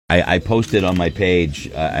I posted on my page,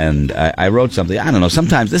 and I wrote something. I don't know.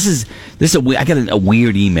 Sometimes I got a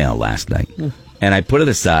weird email last night, and I put it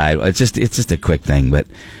aside. It's just a quick thing, but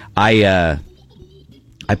I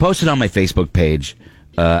posted on my Facebook page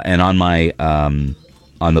and on my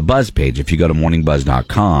on the Buzz page. If you go to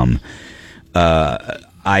morningbuzz.com,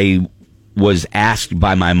 I was asked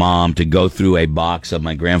by my mom to go through a box of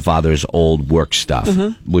my grandfather's old work stuff,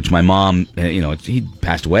 which my mom, he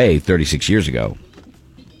passed away 36 years ago.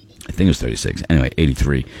 I think it was 36. Anyway,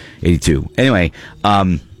 83, 82. Anyway,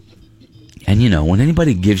 and when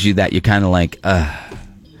anybody gives you that, you're kind of like,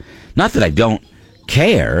 not that I don't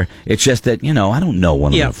care. It's just that, I don't know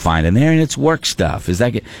what I'm going to find in there, and it's work stuff. Is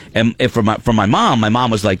that? And for my mom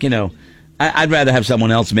was like, I'd rather have someone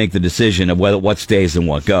else make the decision of what stays and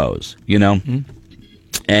what goes,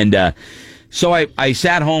 And so I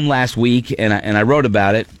sat home last week and I wrote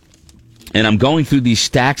about it, and I'm going through these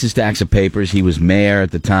stacks and stacks of papers. He was mayor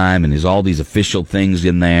at the time, and there's all these official things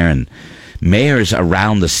in there, and mayors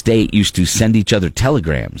around the state used to send each other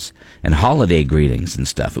telegrams and holiday greetings and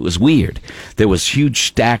stuff. It was weird. There was huge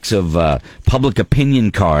stacks of public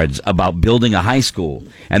opinion cards about building a high school,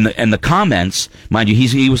 and the comments, mind you,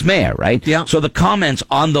 he was mayor, right? Yeah. So the comments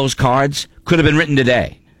on those cards could have been written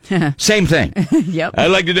today. Same thing. Yep. I'd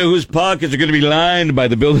like to know whose pockets are going to be lined by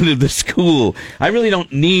the building of the school. I really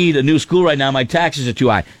don't need a new school right now. My taxes are too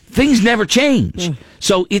high. Things never change.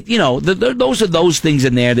 So those are those things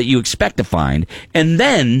in there that you expect to find, and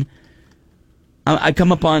then I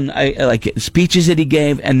come upon like speeches that he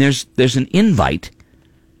gave, and there's an invite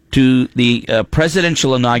to the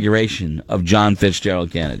presidential inauguration of John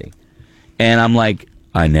Fitzgerald Kennedy, and I'm like,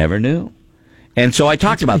 I never knew. And so I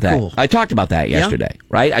talked about that. Cool. I talked about that yesterday,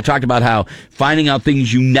 right? I talked about how finding out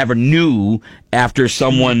things you never knew after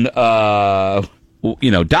someone, died.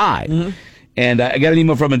 And I got an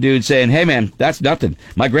email from a dude saying, hey, man, that's nothing.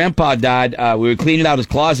 My grandpa died. We were cleaning out his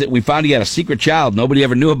closet. We found he had a secret child nobody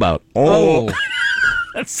ever knew about. Oh.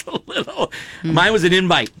 That's a little. Mine was an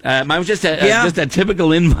invite. Mine was just a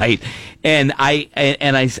typical invite. And I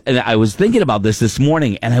was thinking about this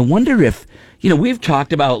morning, and I wonder if, we've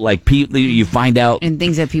talked about like people you find out and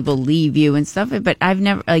things that people leave you and stuff. But I've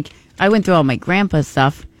never I went through all my grandpa's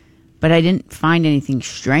stuff, but I didn't find anything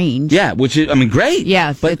strange. Yeah, which is, great.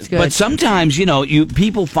 Yeah, but it's good. But sometimes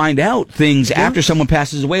people find out things after someone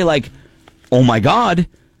passes away, like, oh my God,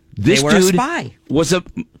 this dude a spy. Was a.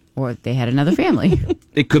 Or they had another family.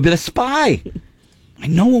 It could be a spy. I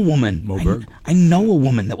know a woman. Moberg. I know a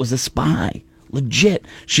woman that was a spy. Legit.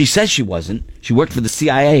 She says she wasn't. She worked for the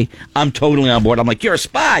CIA. I'm totally on board. I'm like, you're a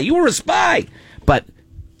spy. You were a spy. But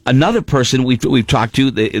another person we've talked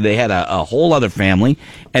to, they had a whole other family,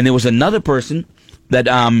 and there was another person that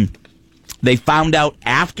they found out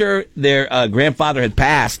after their grandfather had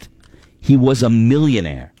passed, he was a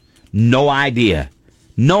millionaire. No idea.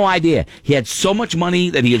 No idea. He had so much money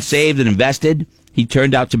that he had saved and invested, he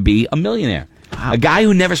turned out to be a millionaire. Wow. A guy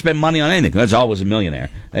who never spent money on anything. That's always a millionaire.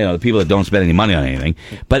 The people that don't spend any money on anything.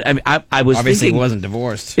 But I was obviously thinking, he wasn't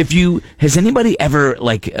divorced. Has anybody ever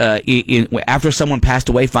after someone passed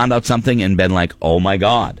away, found out something and been like, oh my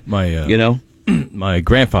God, my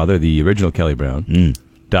grandfather, the original Kelly Brown,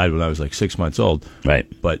 died when I was like 6 months old. Right.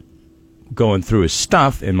 But going through his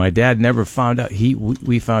stuff, and my dad never found out.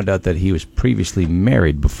 We found out that he was previously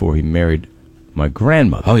married before he married my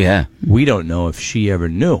grandmother. Oh yeah. We don't know if she ever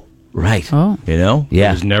knew. Right. Oh. Yeah.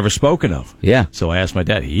 It was never spoken of. Yeah. So I asked my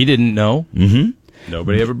dad. He didn't know. Mm-hmm.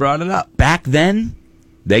 Nobody ever brought it up. Back then,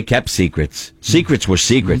 they kept secrets. Secrets were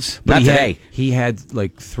secrets. But Not he today. He had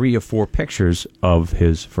like 3 or 4 pictures of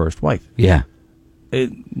his first wife. Yeah. It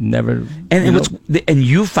never. And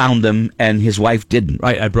you found them, and his wife didn't.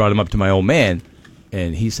 Right. I brought him up to my old man,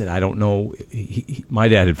 and he said, I don't know. My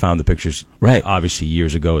dad had found the pictures, right, obviously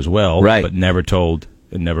years ago as well, right, but never told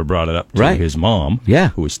and never brought it up to his mom,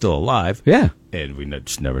 who was still alive. Yeah. And we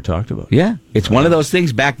just never talked about it. Yeah. It's one of those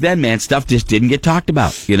things back then, man. Stuff just didn't get talked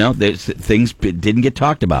about. Things didn't get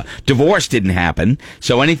talked about. Divorce didn't happen.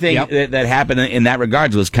 So anything that happened in that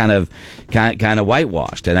regards was kind of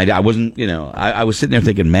whitewashed. And I wasn't, I was sitting there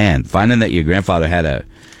thinking, man, finding that your grandfather had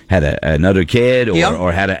another kid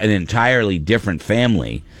or had an entirely different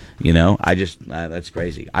family. That's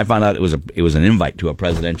crazy. I found out it was an invite to a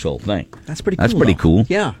presidential thing. That's pretty cool. That's pretty cool.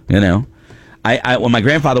 Yeah. I when my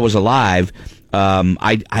grandfather was alive,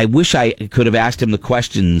 I wish I could have asked him the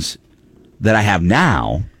questions that I have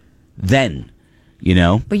now then.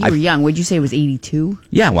 But you were young. Would you say it was 82?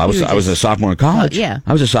 Yeah, well, I was a sophomore in college. Yeah.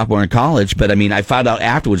 I was a sophomore in college, but I found out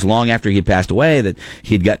afterwards, long after he had passed away, that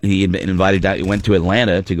he had been invited out. He went to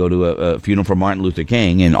Atlanta to go to a funeral for Martin Luther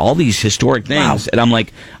King and all these historic things. Wow. And I'm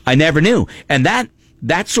like, I never knew. And that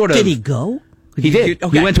that sort of... Did he go? He did.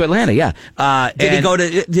 Okay. He went to Atlanta, yeah. Did he go to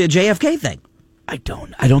the JFK thing? I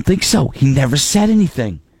don't think so. He never said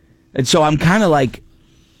anything. And so I'm kind of like,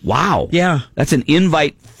 wow. Yeah. That's an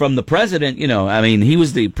invite from the president. You know, I mean, he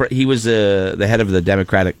was the head of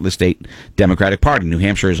the state Democratic Party. New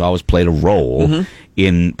Hampshire has always played a role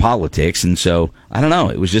in politics. And so, I don't know.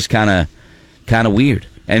 It was just kind of weird.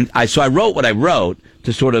 And so I wrote what I wrote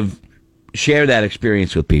to sort of share that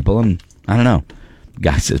experience with people. And I don't know.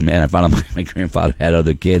 Guy says, man, I found out my grandfather had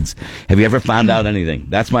other kids. Have you ever found out anything?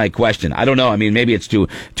 That's my question. I don't know. I mean, maybe it's too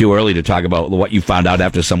early to talk about what you found out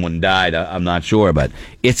after someone died. I'm not sure, but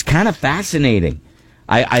it's kind of fascinating.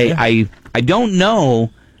 I don't know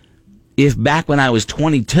if back when I was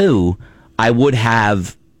 22, I would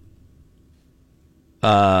have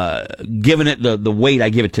given it the weight I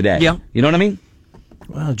give it today. Yeah. You know what I mean?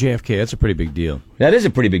 Well, JFK, that's a pretty big deal. That is a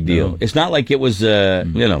pretty big deal. No. It's not like it was,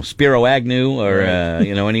 Spiro Agnew or,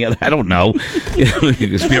 any other. I don't know.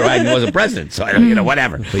 Spiro Agnew wasn't president, so I don't,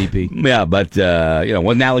 whatever. Sleepy. Yeah, but,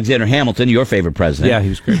 wasn't Alexander Hamilton your favorite president? Yeah, he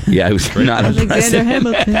was great. Yeah, he was not a Alexander president.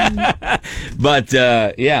 Hamilton. But,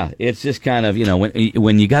 it's just kind of,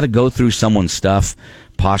 when you got to go through someone's stuff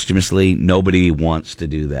posthumously, nobody wants to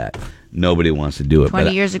do that. Nobody wants to do it.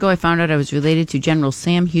 20 years ago, I found out I was related to General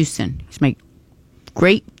Sam Houston. He's my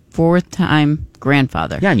great fourth-time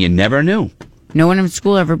grandfather. Yeah, and you never knew. No one in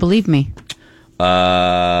school ever believed me.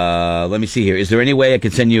 Let me see here. Is there any way I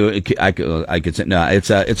could send you? I could send. No, it's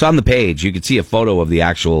on the page. You can see a photo of the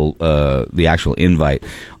actual invite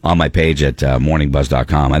on my page at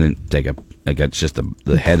morningbuzz.com. I didn't take I got just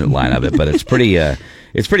the headline of it, but it's pretty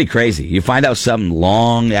crazy. You find out something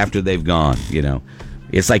long after they've gone.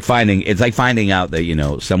 It's like finding out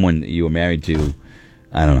that someone you were married to.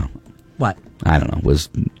 I don't know. What? I don't know. Was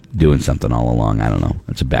doing something all along. I don't know.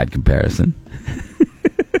 It's a bad comparison.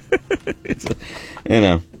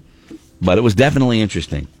 But it was definitely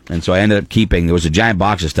interesting. And so I ended up keeping, there was a giant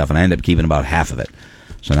box of stuff, and I ended up keeping about half of it.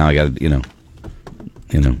 So now I got to,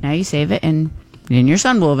 Now you save it, and your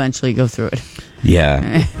son will eventually go through it.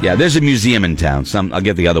 Yeah. Yeah, there's a museum in town. I'll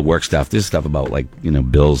get the other work stuff. There's stuff about,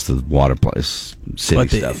 bills to the water place,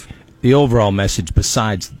 city stuff. The overall message,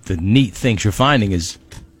 besides the neat things you're finding, is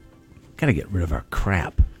got to get rid of our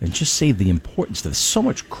crap and just say the importance. There's so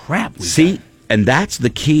much crap. See, and that's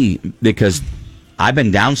the key, because I've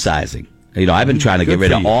been downsizing. I've been trying to get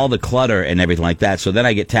rid of all the clutter and everything like that. So then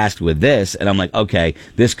I get tasked with this, and I'm like, okay,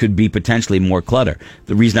 this could be potentially more clutter.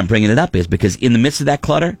 The reason I'm bringing it up is because in the midst of that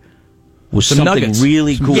clutter was something nuggets.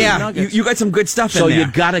 really cool. Yeah, you got some good stuff so in there.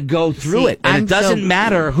 you got to go through it. And I'm it doesn't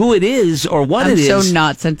matter who it is or what I'm it is. so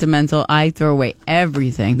not sentimental. I throw away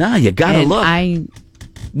everything. No, you got to look.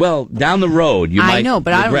 Well, down the road, you might I know,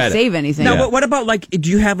 but I regret don't save anything. No, Yeah. but what about, do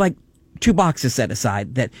you have, 2 boxes set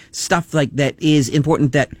aside, that stuff that is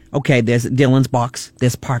important, that, okay, there's Dylan's box,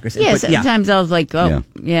 there's Parker's. Yeah, but, sometimes I was like,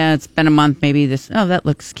 yeah, it's been a month, maybe that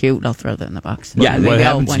looks cute, I'll throw that in the box. Yeah, Maybe What I'll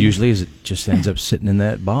happens one- usually is it just ends up sitting in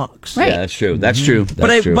that box. Right. Yeah, that's true. That's true.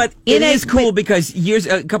 That's true. But it is cool because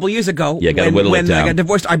a couple years ago, You gotta whittle it when down. I got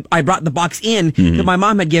divorced, I brought the box in that my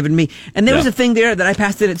mom had given me, and there was a thing there that I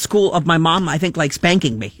passed it at school of my mom, I think,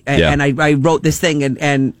 spanking me, and I wrote this thing,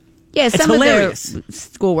 and Yeah, it's some hilarious. of their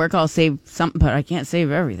schoolwork I'll save something, but I can't save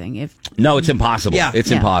everything. No, it's impossible. Yeah. It's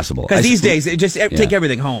Yeah. impossible. Because these days, take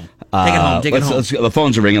everything home. Take it home. Take it home. The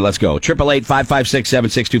phones are ringing. Let's go.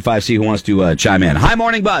 888-556-7625. See who wants to chime in. Hi,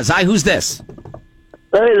 Morning Buzz. Hi, who's this?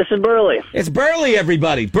 Hey, this is Burley. It's Burley,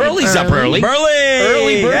 everybody. Burley's up early. Burley!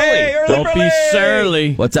 Early Burley. Hey, early Don't be Burley!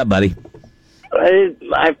 surly. What's up, buddy?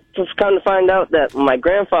 I just come to find out that my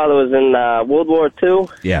grandfather was in World War II.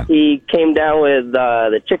 Yeah. He came down with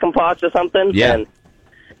the chicken pox or something. Yeah. And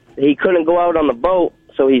he couldn't go out on the boat,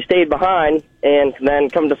 so he stayed behind, and then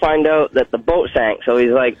come to find out that the boat sank. So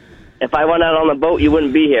he's like, if I went out on the boat, you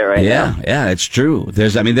wouldn't be here right now. Yeah, it's true.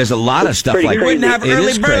 There's a lot of stuff pretty like crazy. that. Wouldn't have It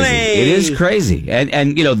early is crazy. Burley. It is crazy.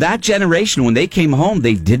 And that generation, when they came home,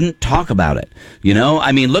 they didn't talk about it.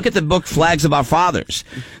 Look at the book Flags of Our Fathers.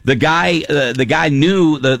 The guy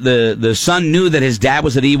knew, the son knew that his dad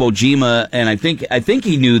was at Iwo Jima, and I think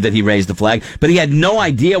he knew that he raised the flag, but he had no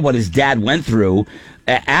idea what his dad went through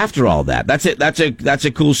after all that. That's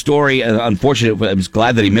a cool story. Unfortunately, I was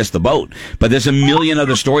glad that he missed the boat. But there's a million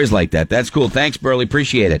other stories like that. That's cool. Thanks, Burley.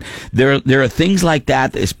 Appreciate it. There are things like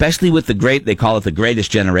that, especially with they call it the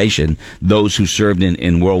greatest generation, those who served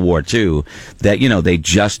in World War II, that, they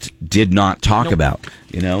just did not talk about,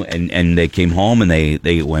 and they came home and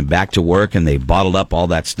they went back to work and they bottled up all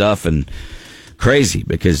that stuff, and crazy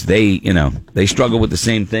because they struggle with the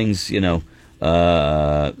same things,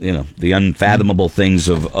 the unfathomable things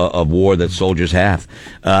of war that soldiers have.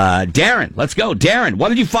 Darren, let's go. Darren, what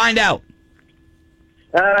did you find out?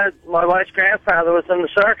 My wife's grandfather was in the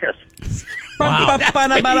circus. That's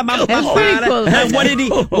pretty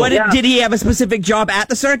cool. Did he have a specific job at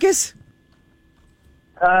the circus?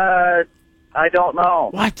 I don't know.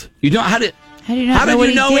 What? You don't? How did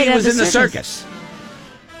you know he was in the circus?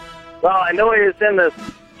 Well, I know he was in the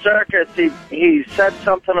circus. He said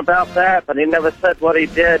something about that, but he never said what he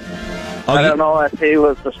did. I don't know if he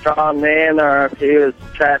was the strong man or if he was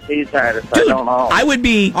a trapeze artist. Dude, I don't know. I would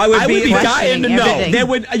be dying to know.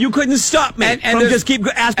 everything. You couldn't stop me and from just keep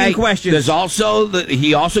asking questions. There's also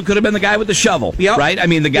he also could have been the guy with the shovel, right? I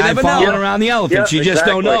mean, the guy following around the elephants. You just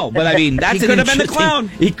don't know. But I mean, that's he could have been the clown.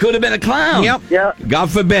 He could have been a clown. Yep. Yeah.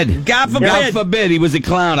 God forbid. God forbid. God forbid he was a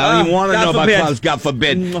clown. I don't even want to God know forbid. about clowns. God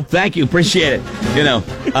forbid. Thank you. Appreciate it.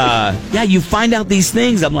 Yeah, you find out these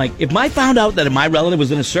things. I'm like, if I found out that my relative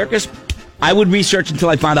was in a circus, I would research until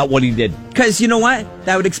I found out what he did. Because you know what?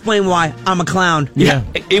 That would explain why I'm a clown. Yeah.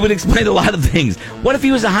 It would explain a lot of things. What if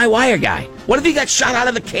he was a high wire guy? What if he got shot out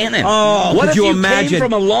of the cannon? Oh, what could if you came imagine?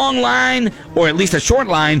 from a long line, or at least a short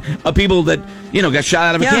line, of people that, got shot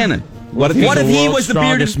out of a cannon? What if he was the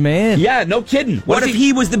bearded man? Yeah, no kidding. What if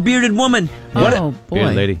he was the bearded woman? Oh, boy.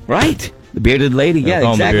 Bearded lady. Right. The bearded lady. Yeah,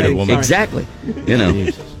 call him the exactly. bearded woman. Exactly.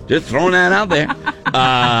 Just throwing that out there.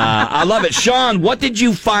 I love it. Sean, what did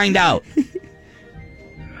you find out?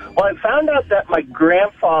 Well, I found out that my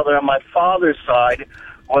grandfather on my father's side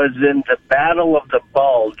was in the Battle of the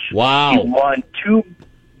Bulge. Wow. He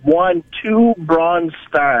won two Bronze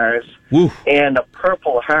Stars and a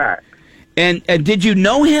Purple Heart. And did you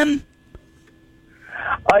know him?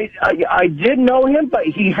 I did know him, but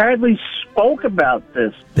he hardly spoke about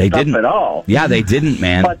this stuff at all. Yeah, they didn't,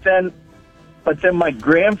 man. But then my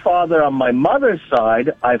grandfather on my mother's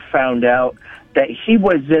side, I found out that he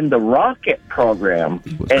was in the rocket program,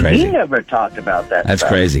 and crazy. he never talked about that. That's stuff.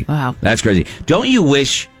 crazy. Wow. That's crazy. Don't you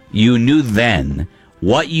wish you knew then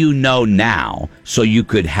what you know now so you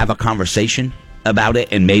could have a conversation about it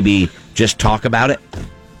and maybe just talk about it?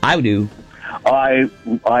 I do. I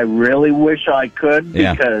really wish I could,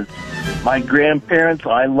 because my grandparents,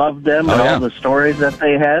 I loved them and all the stories that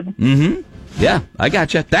they had. Mm-hmm. Yeah, I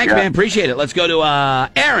gotcha. Thanks, man. Appreciate it. Let's go to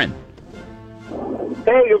Aaron.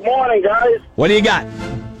 Hey, good morning, guys. What do you got?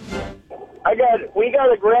 We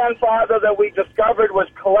got a grandfather that we discovered was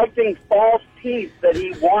collecting false teeth that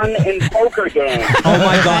he won in poker games. Oh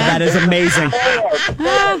my God, that is amazing.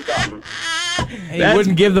 He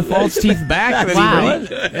wouldn't give the false teeth back. Wow.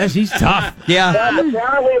 Yes, he's tough. Yeah.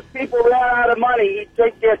 Apparently, if people ran out of money, he'd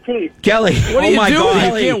take their teeth. Kelly. What do you do?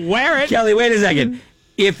 Kelly. You can't wear it. Kelly, wait a second.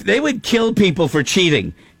 If they would kill people for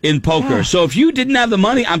cheating in poker, so if you didn't have the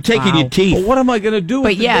money, I'm taking your teeth. Well, what am I going to do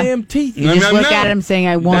with the damn teeth? You just look at him saying,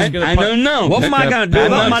 I won. I don't know. What am I going to do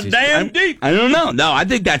with my damn teeth? I don't know. No, I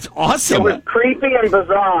think that's awesome. It was creepy and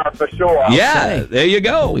bizarre, for sure. Yeah, there you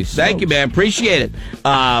go. Thank you, man. Appreciate it.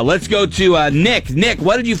 Let's go to Nick. Nick,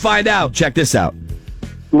 what did you find out? Check this out.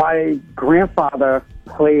 My grandfather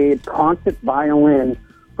played concert violin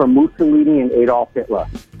for Mussolini and Adolf Hitler.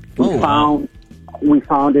 We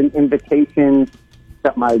found an invitation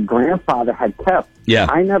that my grandfather had kept. Yeah.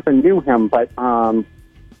 I never knew him, but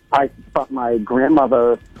but my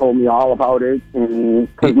grandmother told me all about it, and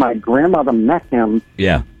because my grandmother met him.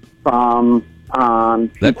 Yeah.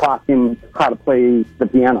 She taught him how to play the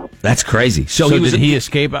piano. That's crazy. So did he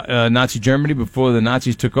escape Nazi Germany before the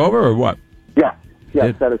Nazis took over, or what? Yes,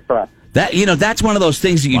 that is correct. That's one of those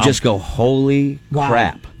things that you just go, holy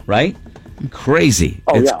crap, right? Crazy.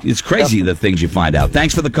 It's crazy the things you find out.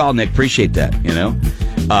 Thanks for the call, Nick. Appreciate that.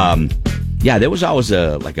 There was always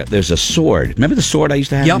there's a sword. Remember the sword I used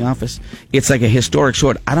to have in the office? It's like a historic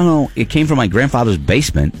sword. I don't know. It came from my grandfather's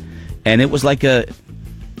basement, and it was like I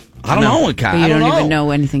don't know. You don't even know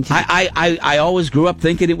anything. I always grew up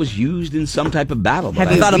thinking it was used in some type of battle.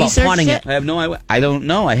 Have you thought about pawning it? I have no idea. I don't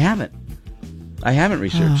know. I haven't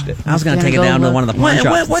researched it. I was going to take it down to one of the pawn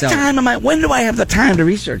shops. What time am I? When do I have the time to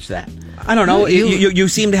research that? I don't know. You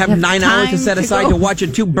seem to have 9 hours to set aside to watch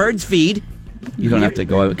 2 birds feed. You don't have to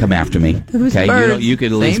come after me. Okay, birds. You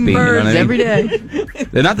could at least Same be. birds every day.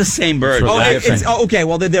 They're not the same birds. Okay.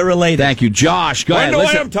 Well, they're related. Thank you, Josh. Go ahead. When do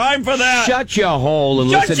I have time for that? Shut your hole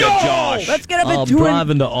and listen to Josh. Let's get up at 2. I'll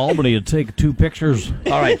drive into Albany and take 2 pictures.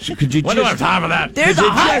 All right. Could you? When do I have time for that? There's a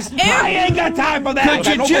hot air. I ain't got time for that.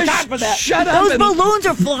 Could you just shut up? Those balloons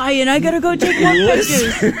are flying. I gotta go take more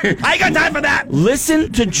pictures. I ain't got time for that.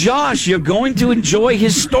 Listen to Josh. You're going to enjoy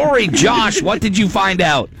his story. Josh, what did you find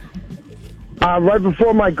out? Right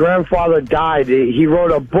before my grandfather died, he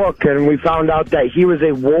wrote a book, and we found out that he was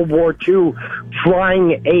a World War II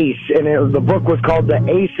flying ace, and the book was called The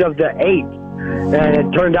Ace of the Eighth. And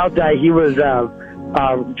it turned out that he was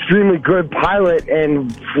extremely good pilot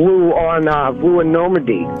and flew in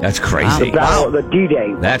Normandy. That's crazy. The battle of the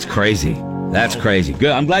D-Day. That's crazy. That's crazy.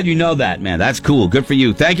 Good. I'm glad you know that, man. That's cool. Good for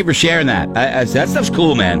you. Thank you for sharing that. That stuff's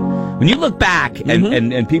cool, man. When you look back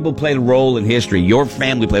and people played a role in history, your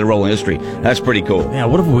family played a role in history, that's pretty cool. Yeah,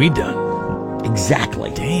 what have we done?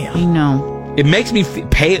 Exactly. Damn. I know. It makes me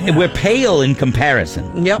pale. Yeah. We're pale in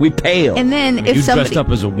comparison. Yep. We pale. And then you dressed up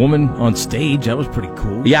as a woman on stage. That was pretty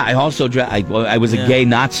cool. Yeah, I also I was a gay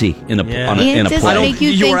Nazi in a in a does play. It make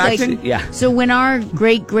you think, acting? Yeah. So when our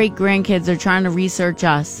great grandkids are trying to research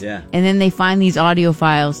us, yeah. and then they find these audio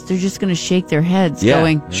files, they're just going to shake their heads,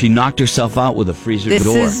 going, She knocked herself out with a freezer "This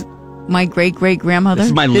door. is my great grandmother. This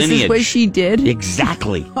is my lineage. This is what she did."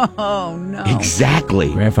 Exactly. Oh no.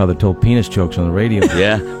 Exactly. Grandfather told penis jokes on the radio.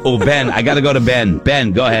 Yeah. Oh, Ben, I got to go to Ben.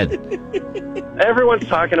 Ben, go ahead. Everyone's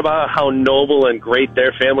talking about how noble and great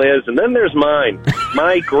their family is, and then there's mine.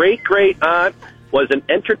 My great-great-aunt was an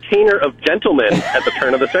entertainer of gentlemen at the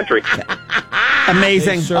turn of the century.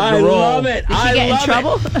 Amazing. I love it. Did she get in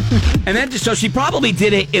trouble? And then, so she probably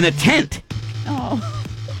did it in a tent. Oh.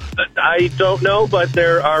 I don't know, but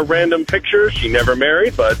there are random pictures. She never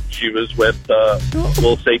married, but she was with,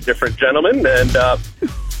 we'll say, different gentlemen. And,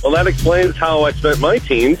 well, that explains how I spent my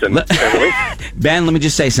teens. And Ben, let me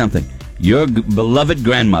just say something. Your beloved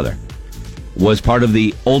grandmother was part of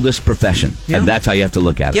the oldest profession. Yep. And that's how you have to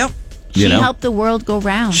look at it. Yep. She helped the world go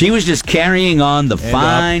round. She was just carrying on the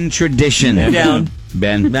fine tradition. Down.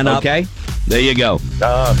 Ben up. Okay? There you go.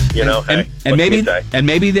 And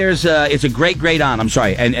maybe there's it's a great aunt. I'm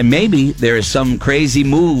sorry, and maybe there is some crazy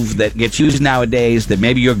move that gets used nowadays that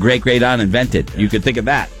maybe your great aunt invented. You could think of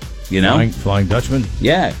that. You know, Flying Dutchman.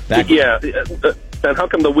 Yeah. Then how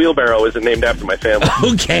come the wheelbarrow isn't named after my family?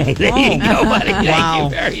 Okay, there you go, buddy. Thank you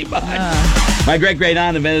very much. My great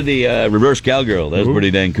aunt invented the reverse cowgirl. That was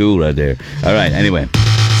pretty dang cool right there. All right. Anyway.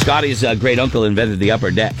 Scotty's great uncle invented the upper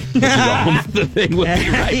deck. Which is a whole other thing. We'll be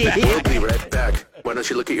right back. We'll be right back. Why don't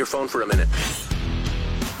you look at your phone for a minute?